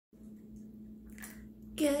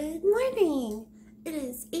Good morning! It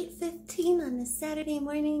is 8:15 on a Saturday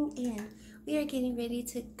morning and we are getting ready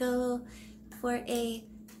to go for a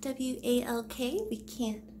WALK. We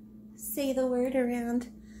can't say the word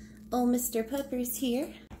around old Mr. Pupper's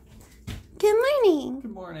here. Good morning!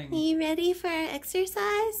 Good morning. Are you ready for our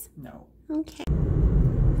exercise? No. Okay.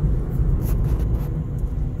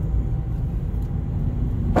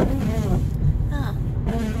 Oh.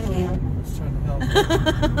 I was trying to help.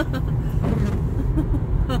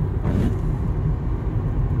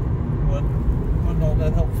 Wasn't all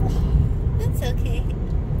that helpful. That's okay.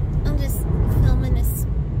 I'll just film in a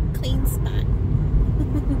clean spot.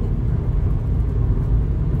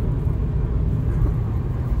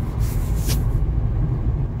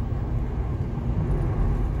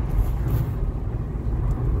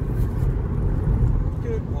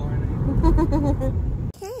 Good morning.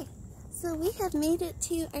 Okay, so we have made it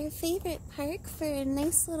to our favorite park for a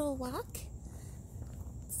nice little walk.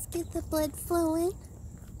 Let's get the blood flowing,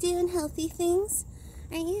 doing healthy things.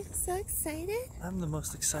 Are you so excited? I'm the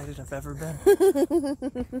most excited I've ever been.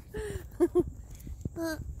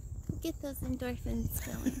 Well, get those endorphins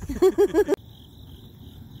going.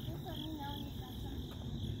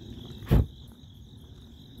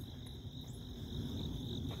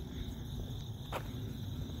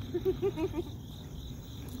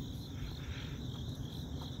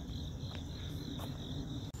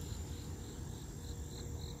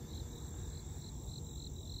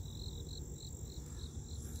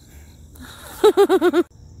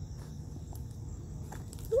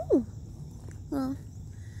 Ooh. Well,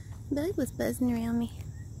 Billy was buzzing around me.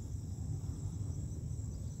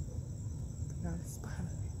 Now he's behind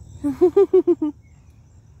me.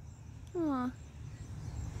 Aw.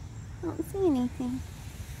 I don't see anything.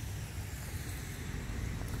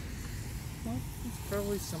 Well, he's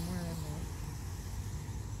probably somewhere in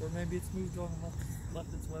there. Or maybe it's moved on and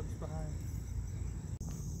left its webs behind.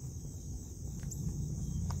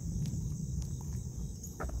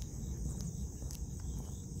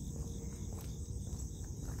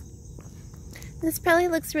 This probably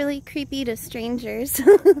looks really creepy to strangers.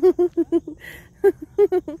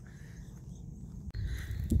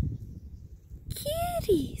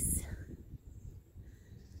 Kitties!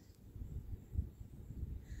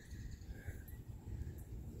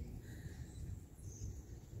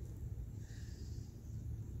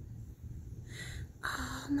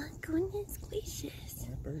 Oh my goodness gracious.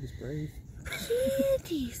 That bird is brave.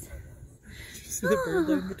 Kitties! Did you see the bird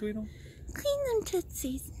laying between them? Clean them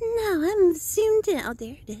tootsies. No, I'm zoomed in. Oh,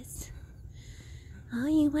 there it is. Oh,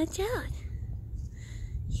 you watch out.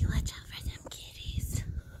 You watch out for them kitties.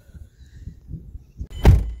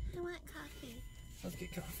 I want coffee. Let's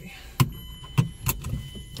get coffee.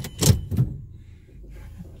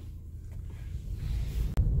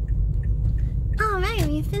 Alright,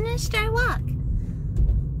 we finished our walk.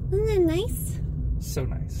 Wasn't that nice? So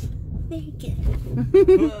nice. Very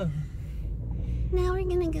good. Now we're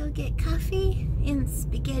gonna go get coffee and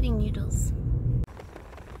spaghetti noodles.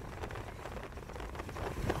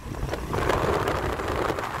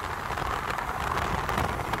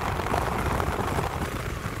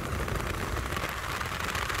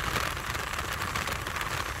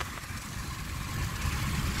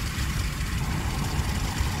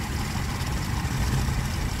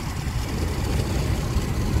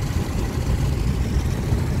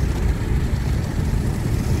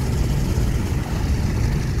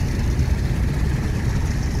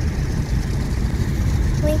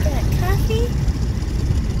 We got coffee,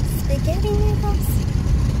 spaghetti noodles,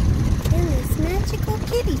 and this magical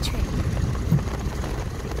kitty tray.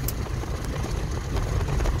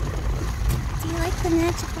 Do you like the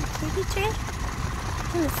magical kitty tray?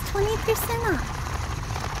 It was 20% off.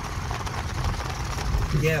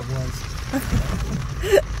 Yeah, it was.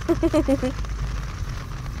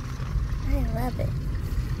 I love it.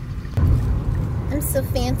 I'm so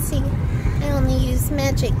fancy. I only use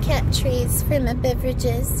magic cat trays for my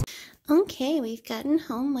beverages. Okay, we've gotten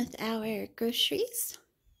home with our groceries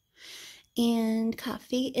and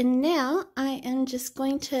coffee, and now I am just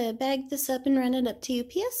going to bag this up and run it up to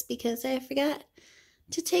UPS because I forgot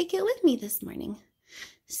to take it with me this morning.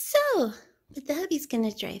 So, but the hubby's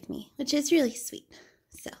gonna drive me, which is really sweet.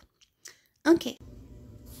 So, okay.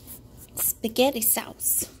 Spaghetti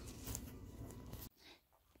sauce.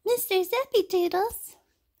 Mr. Zappy Doodles,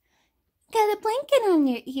 got a blanket on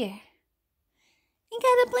your ear. You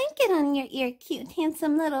got a blanket on your ear, cute,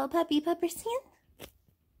 handsome little puppy Pupperson.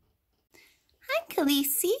 Hi,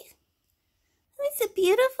 Khaleesi. Who's a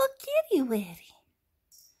beautiful kitty witty?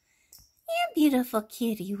 You're a beautiful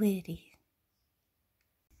kitty witty.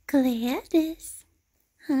 Gladys.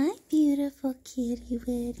 Hi, beautiful kitty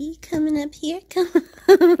witty. Coming up here? Come.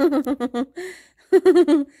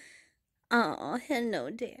 Oh,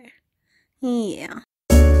 hello there. Yeah.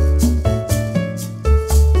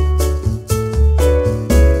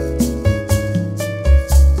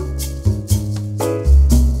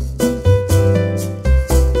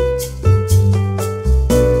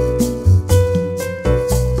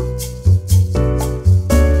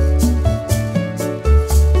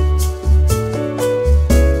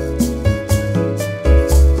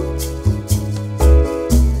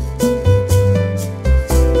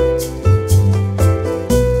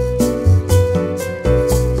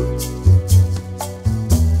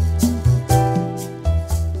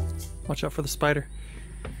 Watch out for the spider.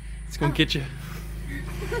 It's gonna get you.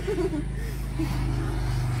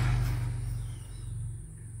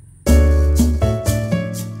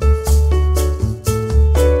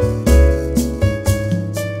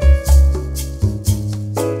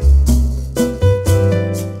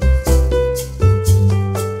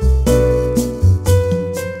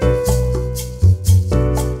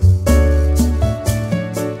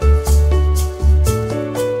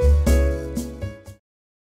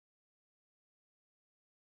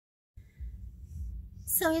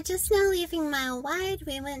 So we're just now leaving Mile Wide.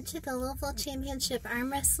 We went to the Louisville Championship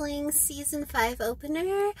Arm Wrestling Season 5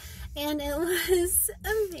 opener, and it was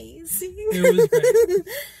amazing. It was great.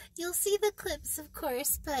 You'll see the clips, of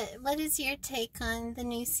course, but what is your take on the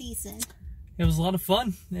new season? It was a lot of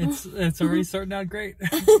fun. It's already starting out great.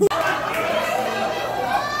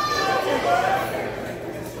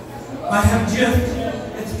 I have just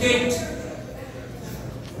escaped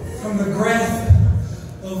from the grasp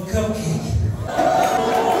of Cupcake.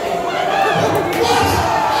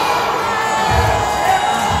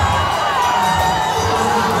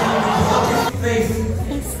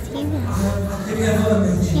 Hey, Steven. You know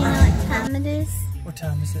what time it is? What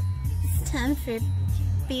time is it? It's time for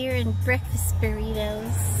beer and breakfast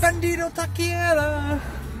burritos. Bandito Taquiera!